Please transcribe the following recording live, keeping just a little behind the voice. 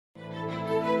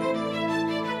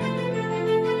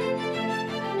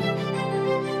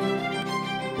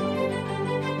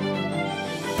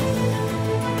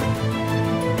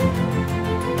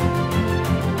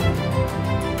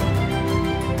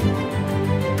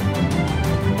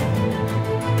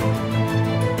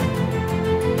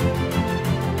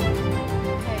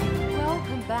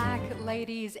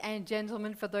and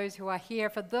gentlemen, for those who are here,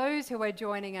 for those who are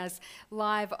joining us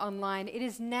live online, it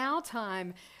is now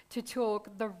time to talk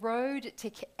the road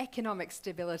to economic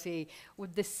stability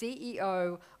with the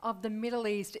CEO of the Middle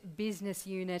East Business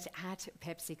Unit at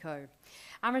PepsiCo.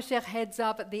 Aamer Sheikh heads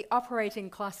up the operating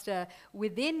cluster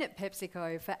within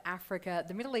PepsiCo for Africa,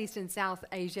 the Middle East and South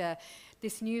Asia.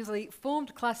 This newly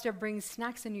formed cluster brings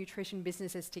snacks and nutrition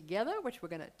businesses together, which we're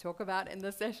going to talk about in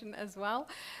the session as well,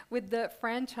 with the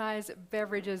franchise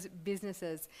beverages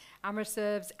businesses. Aamer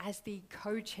serves as the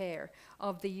co-chair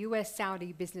of the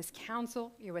US-Saudi Business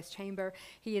Council, US Chamber.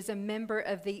 He is a member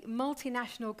of the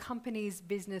Multinational Companies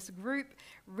Business Group,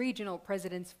 Regional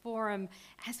Presidents Forum,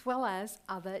 as well as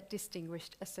other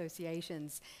distinguished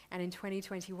associations. And in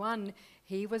 2021,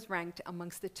 he was ranked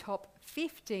amongst the top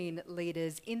 15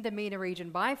 leaders in the MENA region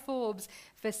by Forbes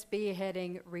for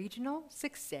spearheading regional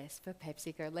success for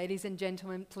PepsiCo. Ladies and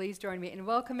gentlemen, please join me in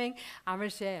welcoming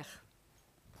Aamer Sheikh.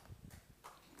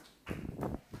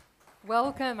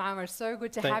 Welcome, Aamer. So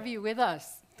good to have you with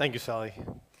us. Thank you, Sally.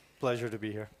 Pleasure to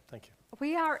be here. Thank you.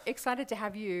 We are excited to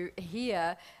have you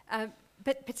here,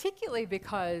 but particularly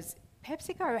because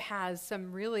PepsiCo has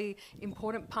some really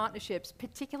important partnerships,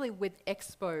 particularly with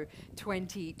Expo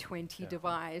 2020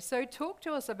 Dubai. So talk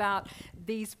to us about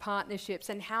these partnerships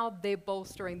and how they're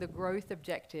bolstering the growth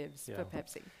objectives for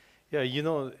Pepsi. Yeah, you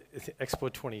know,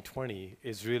 Expo 2020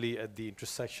 is really at the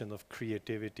intersection of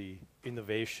creativity,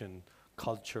 innovation,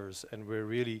 cultures, and where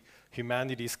really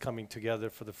humanity is coming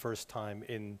together for the first time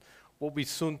in what we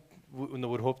soon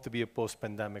would hope to be a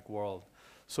post-pandemic world.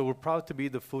 So we're proud to be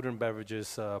the food and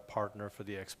beverages partner for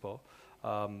the Expo.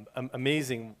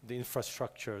 Amazing the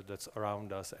infrastructure that's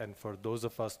around us, and for those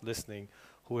of us listening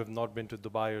who have not been to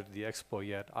Dubai or the Expo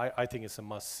yet, I think it's a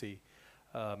must-see.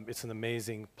 It's an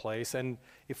amazing place, and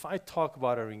if I talk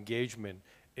about our engagement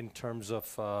in terms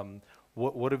of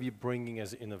what are we bringing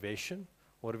as innovation,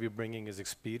 what are we bringing as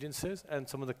experiences, and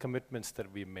some of the commitments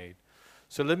that we made.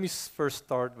 So let me first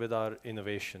start with our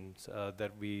innovations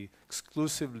that we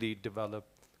exclusively developed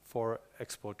for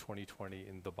Expo 2020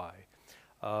 in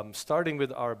Dubai. Starting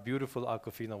with our beautiful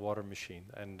Aquafina water machine.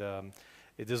 And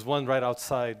it is one right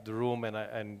outside the room,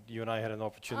 and you and I had an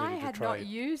opportunity to try it. I had not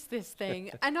used this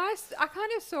thing, and I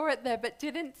kind of saw it there, but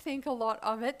didn't think a lot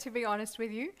of it, to be honest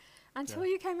with you, until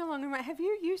you came along and went, have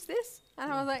you used this?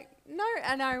 And I was like, no,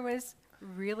 and I was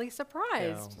really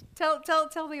surprised. Tell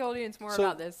the audience more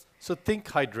about this. So think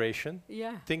hydration,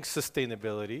 think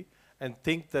sustainability, and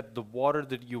think that the water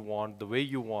that you want, the way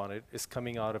you want it, is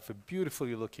coming out of a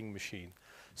beautifully looking machine.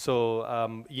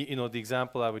 So you know, the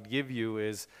example I would give you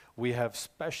is we have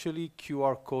specially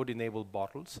QR code enabled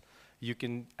bottles. You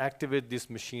can activate these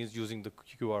machines using the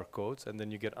QR codes, and then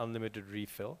you get unlimited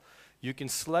refill. You can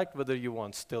select whether you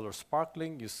want still or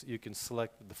sparkling. You can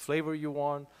select the flavor you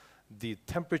want, the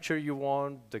temperature you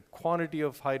want, the quantity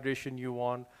of hydration you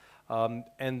want,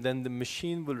 and then the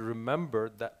machine will remember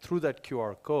that through that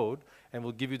QR code and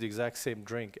will give you the exact same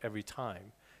drink every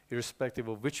time, irrespective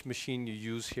of which machine you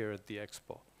use here at the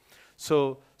Expo.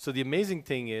 So the amazing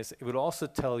thing is it will also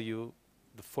tell you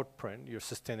the footprint, your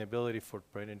sustainability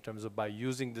footprint, in terms of by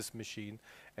using this machine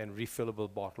and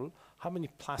refillable bottle, how many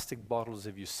plastic bottles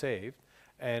have you saved,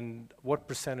 and what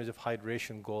percentage of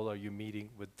hydration goal are you meeting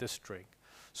with this drink.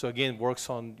 So again, works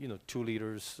on 2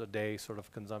 liters a day sort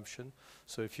of consumption.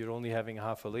 So if you're only having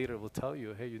half a liter, it will tell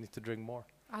you, hey, you need to drink more.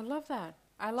 I love that.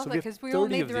 I love that because we all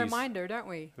need the reminder, don't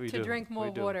we? To drink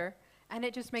more water. And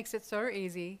it just makes it so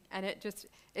easy, and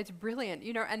it's brilliant,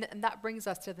 and that brings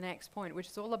us to the next point, which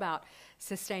is all about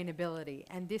sustainability.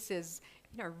 And this is,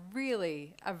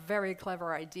 really a very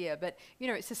clever idea. But,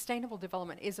 sustainable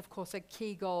development is, of course, a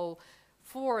key goal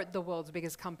for the world's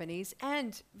biggest companies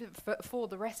and for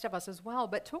the rest of us as well.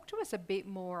 But talk to us a bit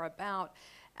more about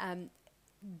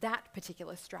that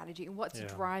particular strategy and what's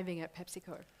driving at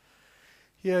PepsiCo.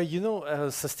 Yeah,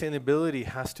 sustainability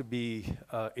has to be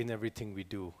in everything we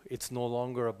do. It's no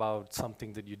longer about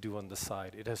something that you do on the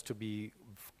side. It has to be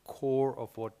core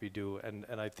of what we do. And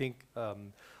I think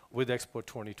with Expo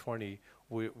 2020,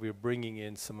 we're bringing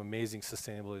in some amazing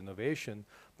sustainable innovation.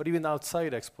 But even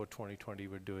outside Expo 2020,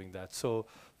 we're doing that. So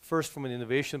first, from an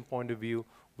innovation point of view,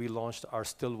 we launched our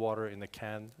still water in a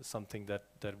can, something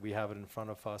that we have it in front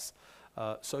of us.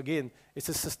 So again, it's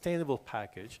a sustainable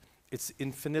package. It's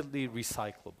infinitely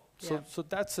recyclable. So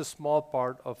that's a small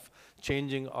part of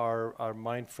changing our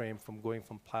mind frame from going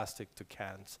from plastic to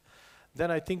cans. Then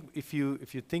I think if you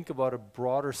think about a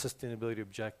broader sustainability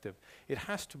objective, it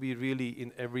has to be really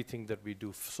in everything that we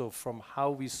do. So from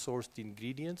how we source the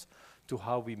ingredients to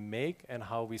how we make and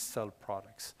how we sell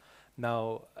products.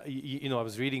 Now, I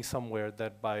was reading somewhere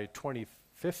that by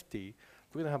 2050,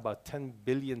 we're going to have about 10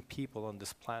 billion people on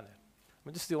this planet. I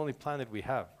mean, this is the only planet we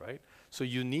have, right? So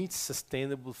you need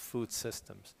sustainable food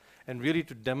systems. And really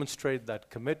to demonstrate that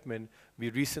commitment, we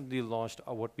recently launched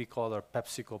what we call our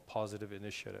PepsiCo Positive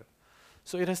Initiative.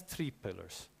 So it has 3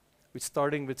 pillars. We're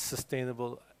starting with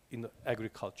sustainable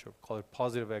agriculture, call it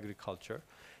positive agriculture.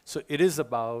 So it is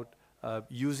about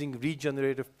using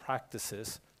regenerative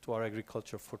practices to our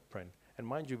agriculture footprint. And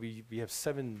mind you, we have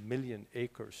 7 million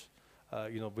acres,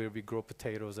 where we grow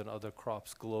potatoes and other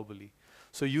crops globally.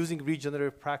 So using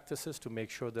regenerative practices to make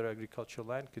sure that agricultural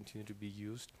land continue to be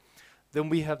used. Then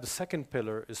we have the second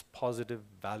pillar is positive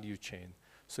value chain.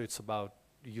 So it's about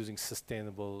using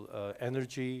sustainable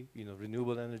energy,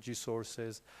 renewable energy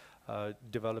sources,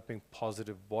 developing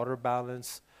positive water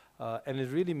balance, and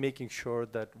it's really making sure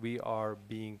that we are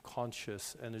being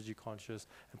conscious, energy conscious,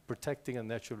 and protecting our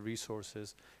natural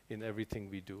resources in everything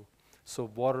we do. So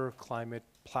water, climate,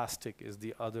 plastic is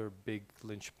the other big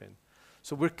linchpin.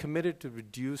 So we're committed to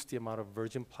reduce the amount of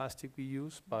virgin plastic we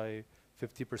use by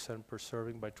 50% per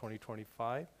serving by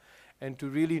 2025, and to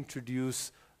really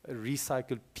introduce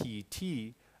recycled PET,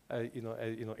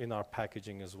 in our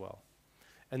packaging as well.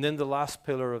 And then the last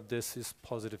pillar of this is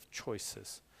positive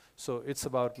choices. So it's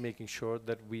about making sure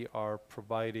that we are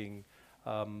providing,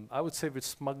 I would say we're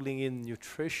smuggling in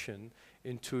nutrition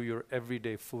into your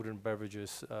everyday food and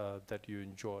beverages that you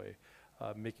enjoy.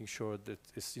 Making sure that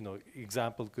it's,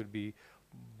 example could be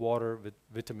water with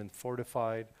vitamin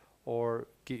fortified, or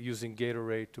using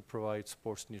Gatorade to provide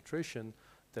sports nutrition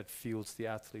that fuels the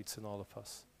athletes in all of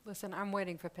us. Listen, I'm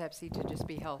waiting for Pepsi to just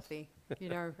be healthy,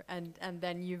 and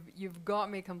then you've got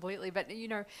me completely. But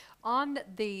on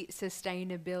the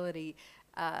sustainability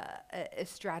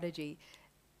strategy,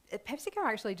 PepsiCo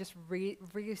actually just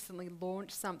recently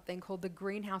launched something called the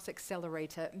Greenhouse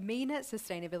Accelerator MENA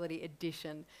Sustainability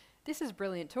Edition. This is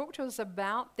brilliant. Talk to us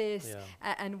about this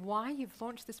and why you've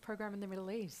launched this program in the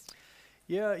Middle East.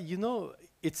 Yeah,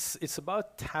 it's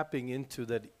about tapping into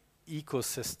that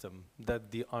ecosystem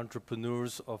that the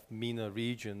entrepreneurs of MENA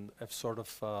region have sort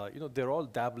of, they're all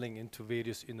dabbling into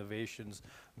various innovations,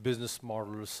 business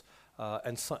models,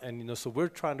 so we're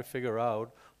trying to figure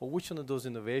out, well, which one of those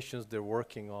innovations they're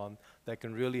working on that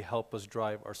can really help us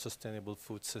drive our sustainable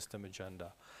food system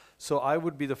agenda. So I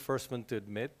would be the first one to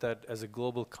admit that as a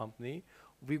global company,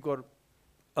 we've got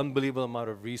unbelievable amount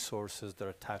of resources that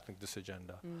are tackling this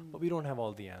agenda, but we don't have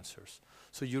all the answers.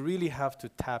 So you really have to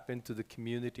tap into the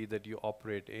community that you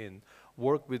operate in,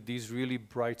 work with these really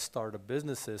bright startup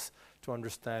businesses to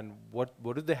understand what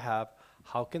do they have,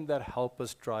 how can that help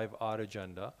us drive our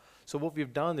agenda. So what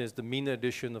we've done is the MENA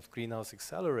edition of Greenhouse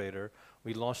Accelerator,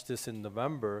 we launched this in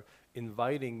November,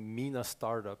 inviting MENA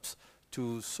startups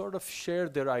to sort of share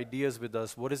their ideas with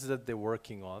us, what is it that they're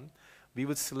working on. We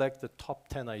would select the top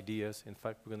 10 ideas. In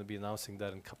fact, we're going to be announcing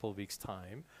that in a couple of weeks'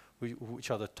 time,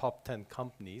 which are the top 10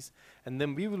 companies. And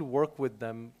then we will work with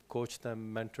them, coach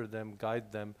them, mentor them,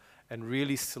 guide them, and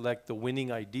really select the winning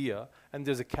idea. And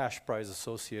there's a cash prize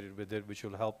associated with it, which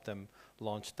will help them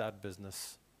launch that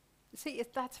business. See,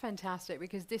 that's fantastic,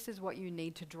 because this is what you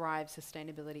need to drive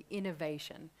sustainability,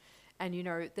 innovation. And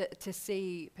to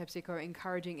see PepsiCo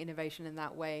encouraging innovation in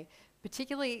that way,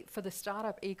 particularly for the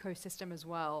startup ecosystem as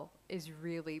well, is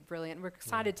really brilliant. We're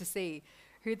excited to see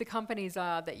who the companies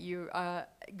are that you are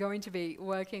going to be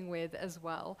working with as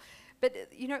well. But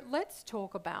let's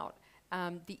talk about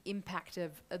the impact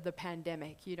of the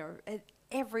pandemic.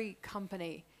 Every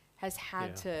company has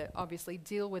had to obviously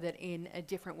deal with it in a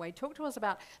different way. Talk to us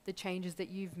about the changes that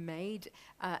you've made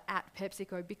at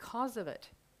PepsiCo because of it.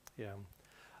 Yeah.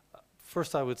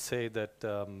 First, I would say that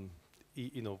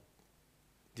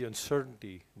the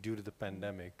uncertainty due to the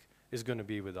pandemic is going to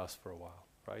be with us for a while,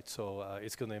 right? So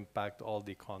it's going to impact all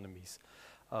the economies.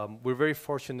 We're very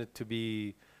fortunate to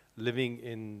be living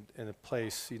in a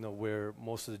place, where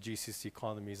most of the GCC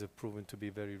economies have proven to be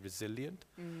very resilient,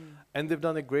 and they've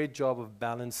done a great job of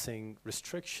balancing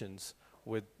restrictions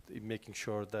with making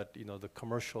sure that the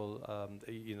commercial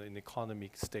in the economy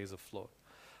stays afloat.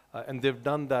 And they've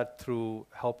done that through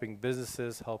helping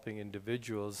businesses, helping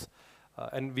individuals,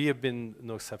 and we have been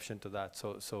no exception to that.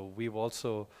 So we've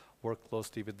also worked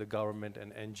closely with the government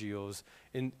and NGOs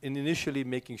in initially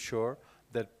making sure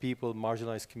that people,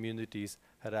 marginalized communities,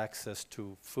 had access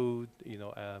to food,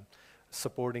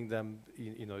 supporting them,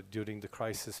 during the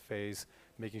crisis phase,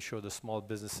 making sure the small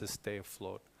businesses stay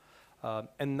afloat.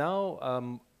 And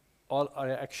now all our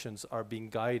actions are being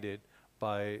guided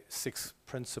by 6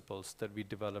 principles that we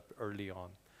developed early on.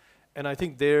 And I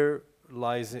think there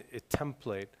lies a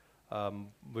template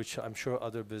which I'm sure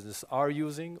other businesses are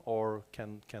using or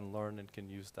can learn and can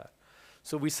use that.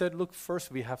 So we said, look,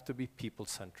 first we have to be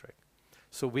people-centric.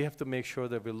 So we have to make sure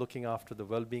that we're looking after the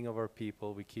well-being of our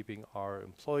people, we're keeping our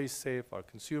employees safe, our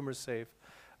consumers safe,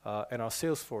 and our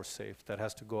sales force safe that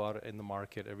has to go out in the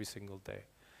market every single day.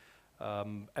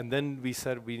 And then we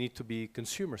said we need to be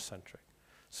consumer-centric.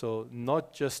 So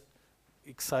not just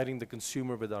exciting the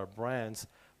consumer with our brands,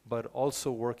 but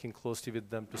also working closely with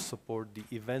them to support the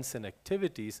events and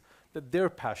activities that they're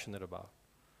passionate about.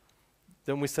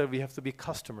 Then we said we have to be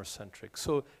customer-centric.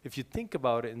 So if you think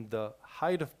about it, in the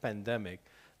height of pandemic,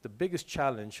 the biggest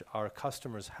challenge our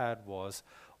customers had was,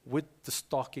 with the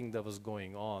stocking that was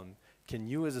going on, can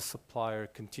you as a supplier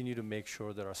continue to make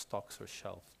sure that our stocks are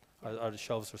shelved, our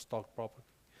shelves are stocked properly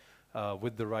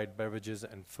with the right beverages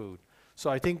and food? So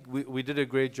I think we did a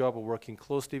great job of working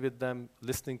closely with them,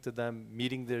 listening to them,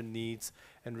 meeting their needs,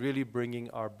 and really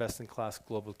bringing our best-in-class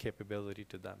global capability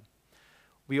to them.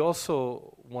 We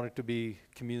also wanted to be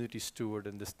community steward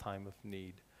in this time of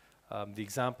need. The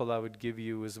example I would give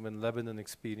you is when Lebanon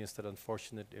experienced that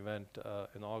unfortunate event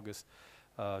in August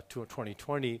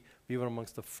 2020, we were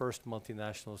amongst the first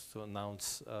multinationals to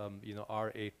announce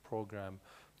our aid program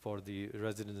for the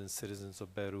residents and citizens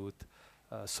of Beirut.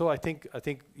 So I think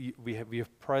we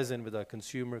have present with our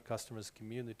consumer, customers,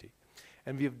 community.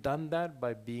 And we have done that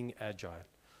by being agile.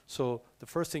 So the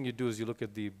first thing you do is you look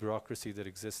at the bureaucracy that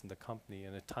exists in the company.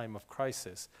 In a time of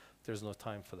crisis, there's no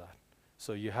time for that.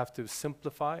 So you have to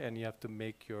simplify and you have to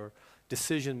make your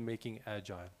decision-making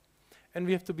agile. And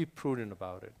we have to be prudent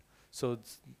about it. So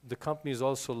the companies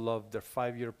also love their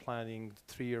 5-year planning,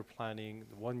 3-year planning,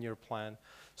 the 1-year plan.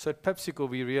 So at PepsiCo,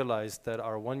 we realized that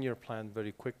our 1-year plan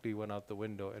very quickly went out the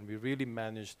window, and we really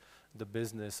managed the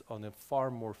business on a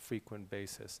far more frequent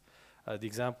basis. The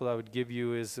example I would give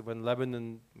you is when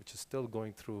Lebanon, which is still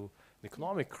going through an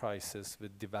economic crisis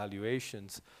with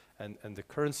devaluations and the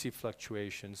currency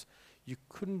fluctuations, you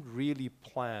couldn't really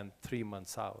plan 3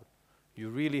 months out. You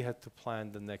really had to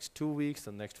plan the next 2 weeks,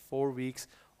 the next 4 weeks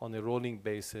on a rolling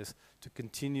basis to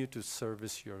continue to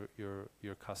service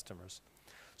your customers.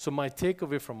 So my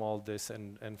takeaway from all this,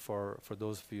 and for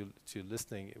those of you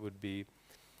listening, it would be,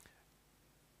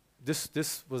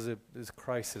 this was a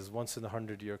crisis, once in a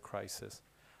 100-year crisis,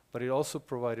 but it also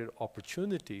provided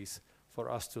opportunities for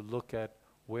us to look at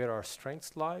where our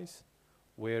strengths lies,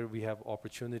 where we have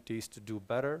opportunities to do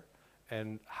better,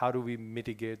 and how do we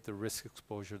mitigate the risk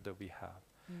exposure that we have,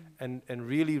 and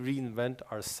really reinvent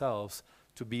ourselves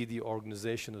to be the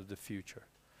organization of the future.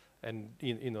 And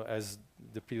as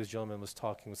the previous gentleman was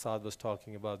talking, Saad was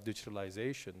talking about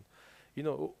digitalization,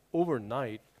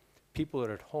 overnight, people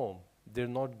are at home. They're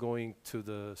not going to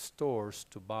the stores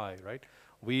to buy, right?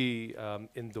 We,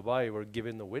 in Dubai, were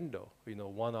given a window,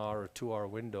 1 hour or 2 hour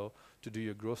window to do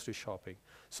your grocery shopping.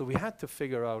 So we had to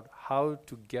figure out how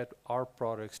to get our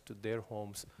products to their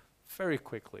homes very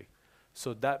quickly.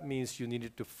 So that means you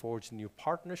needed to forge new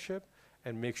partnership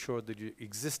and make sure that your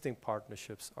existing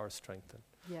partnerships are strengthened.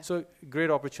 Yeah. So great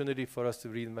opportunity for us to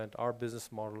reinvent our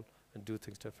business model and do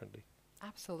things differently.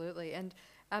 Absolutely. And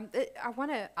I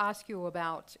want to ask you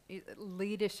about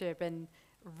leadership and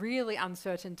really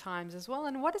uncertain times as well.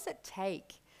 And what does it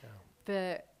take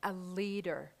for a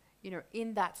leader,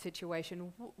 in that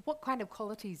situation? What kind of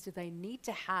qualities do they need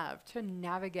to have to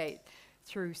navigate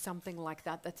through something like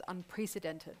that that's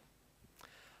unprecedented?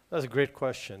 That's a great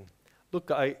question. Look,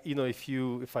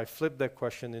 if I flip that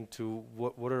question into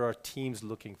what are our teams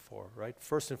looking for, right?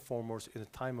 First and foremost, in a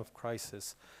time of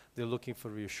crisis, they're looking for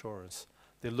reassurance.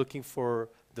 They're looking for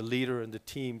the leader and the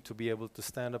team to be able to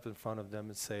stand up in front of them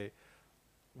and say,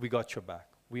 we got your back.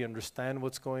 We understand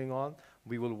what's going on.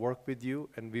 We will work with you,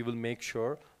 and we will make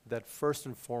sure that first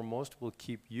and foremost, we'll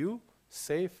keep you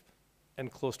safe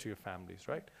and close to your families,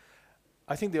 right?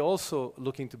 I think they're also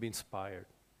looking to be inspired.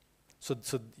 So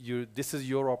this is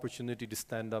your opportunity to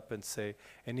stand up and say,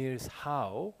 and here's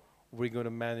how we're going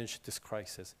to manage this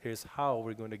crisis. Here's how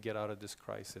we're going to get out of this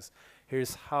crisis.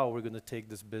 Here's how we're going to take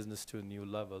this business to a new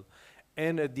level.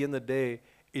 And at the end of the day,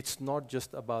 it's not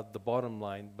just about the bottom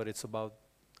line, but it's about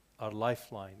our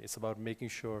lifeline. It's about making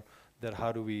sure that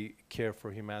how do we care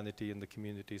for humanity and the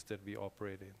communities that we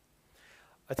operate in.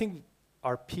 I think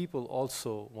our people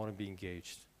also want to be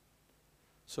engaged.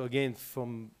 So again,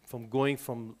 from going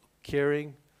from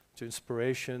caring to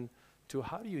inspiration to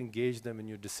how do you engage them in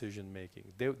your decision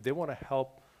making. They want to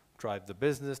help drive the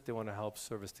business. They want to help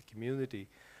service the community.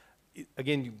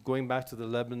 Again, going back to the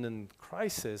Lebanon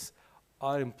crisis,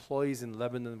 our employees in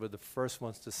Lebanon were the first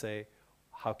ones to say,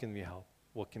 how can we help?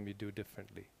 What can we do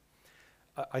differently?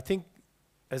 I think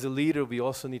as a leader, we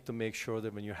also need to make sure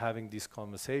that when you're having these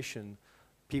conversations,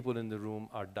 people in the room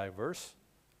are diverse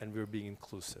and we're being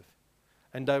inclusive.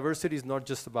 And diversity is not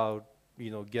just about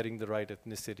getting the right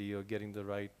ethnicity or getting the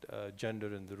right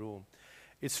gender in the room.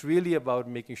 It's really about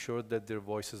making sure that their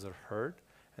voices are heard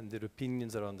and their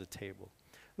opinions are on the table.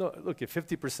 No, look, if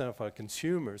 50% of our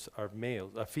consumers are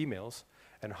females,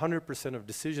 and 100% of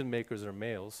decision makers are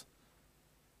males,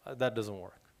 that doesn't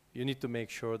work. You need to make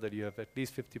sure that you have at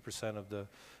least 50% of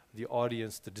the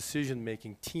audience, the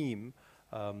decision-making team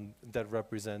that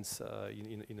represents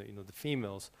the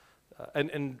females,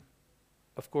 and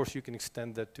of course you can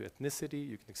extend that to ethnicity,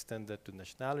 you can extend that to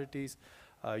nationalities.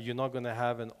 You're not going to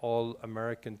have an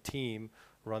all-American team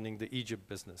running the Egypt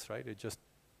business, right? It just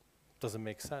doesn't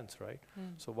make sense, right?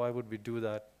 So why would we do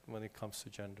that when it comes to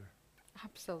gender?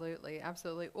 Absolutely,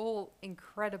 absolutely. All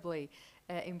incredibly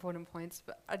important points.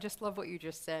 But I just love what you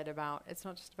just said about it's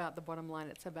not just about the bottom line,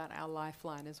 it's about our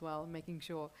lifeline as well, making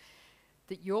sure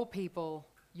that your people,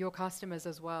 your customers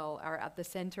as well, are at the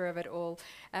center of it all.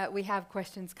 We have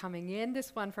questions coming in.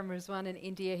 This one from Rizwan in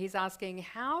India. He's asking,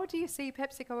 how do you see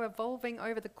PepsiCo evolving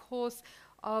over the course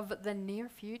of the near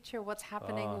future? What's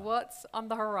happening? What's on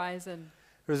the horizon?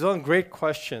 Rizwan, great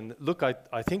question. Look,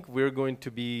 I think we're going to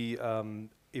be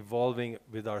evolving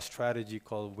with our strategy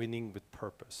called Winning with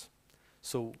Purpose.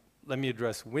 So let me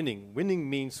address winning. Winning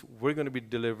means we're going to be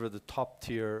deliver the top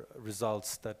tier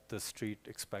results that the street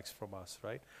expects from us,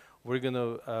 right? We're going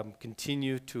to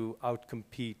continue to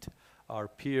outcompete our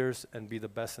peers and be the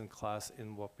best in class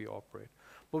in what we operate.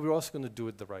 But we're also going to do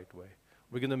it the right way.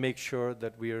 We're going to make sure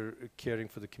that we are caring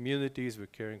for the communities, we're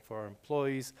caring for our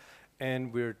employees,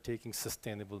 and we're taking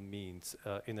sustainable means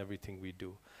in everything we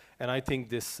do. And I think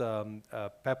this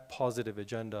PEP positive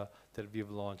agenda that we've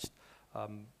launched,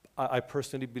 I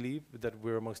personally believe that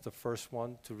we're amongst the first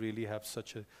one to really have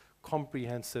such a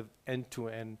comprehensive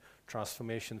end-to-end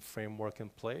transformation framework in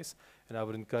place. And I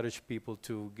would encourage people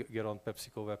to get on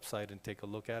PepsiCo website and take a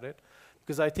look at it,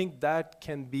 because I think that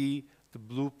can be the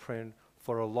blueprint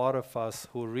for a lot of us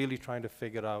who are really trying to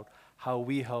figure out how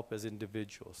we help as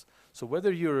individuals. So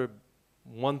whether you're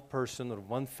one person or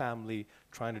one family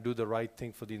trying to do the right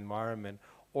thing for the environment,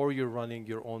 or you're running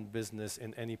your own business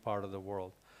in any part of the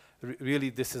world, really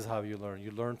this is how you learn.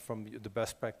 You learn from the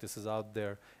best practices out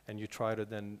there, and you try to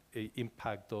then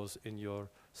impact those in your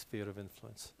sphere of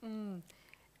influence.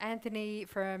 Anthony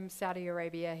from Saudi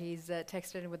Arabia, he's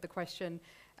texted in with the question,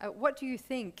 what do you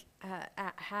think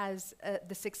has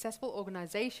the successful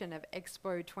organization of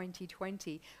Expo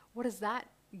 2020, what has that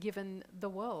given the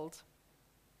world?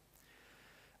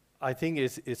 I think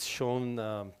it's shown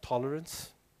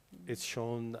tolerance. It's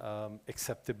shown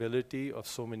acceptability of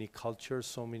so many cultures,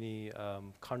 so many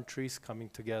countries coming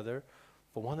together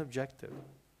for one objective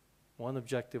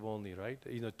only, right?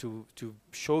 To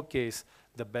showcase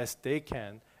the best they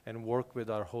can and work with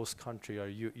our host country, our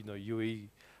UAE,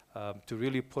 to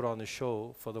really put on a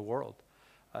show for the world.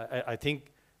 I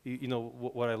think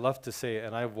what I love to say,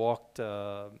 and I walked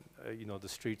the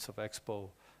streets of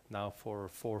Expo now for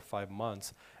 4 or 5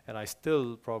 months, and I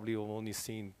still probably have only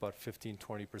seen about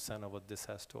 15–20% of what this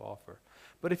has to offer.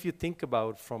 But if you think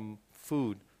about from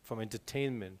food, from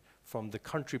entertainment, from the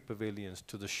country pavilions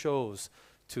to the shows,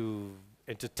 to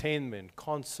entertainment,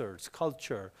 concerts,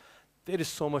 culture, there is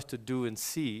so much to do and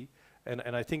see.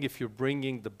 And I think if you're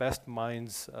bringing the best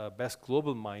minds, best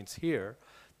global minds here,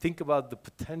 think about the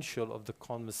potential of the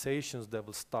conversations that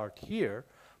will start here,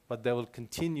 but that will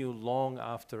continue long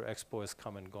after Expo has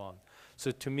come and gone.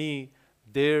 So to me,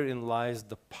 therein lies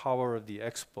the power of the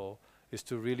Expo, is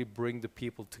to really bring the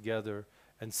people together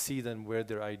and see then where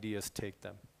their ideas take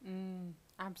them.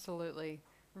 Absolutely.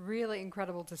 Really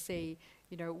incredible to see,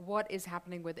 what is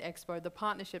happening with Expo, the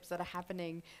partnerships that are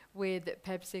happening with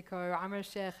PepsiCo. Aamer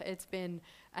Sheikh, it's been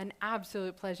an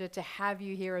absolute pleasure to have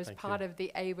you here as part of the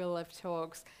ABLF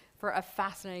Talks for a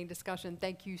fascinating discussion.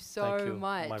 Thank you so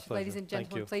much. My pleasure. Ladies and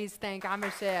gentlemen, please thank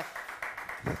Aamer Sheikh.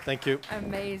 Thank you.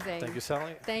 Amazing. Thank you,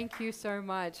 Sally. Thank you so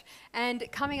much. And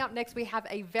coming up next, we have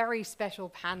a very special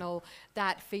panel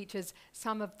that features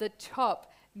some of the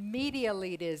top media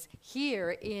leaders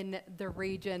here in the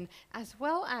region, as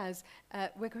well as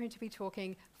we're going to be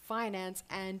talking finance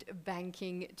and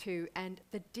banking too, and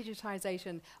the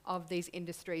digitization of these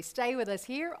industries. Stay with us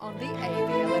here on the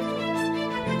ABLF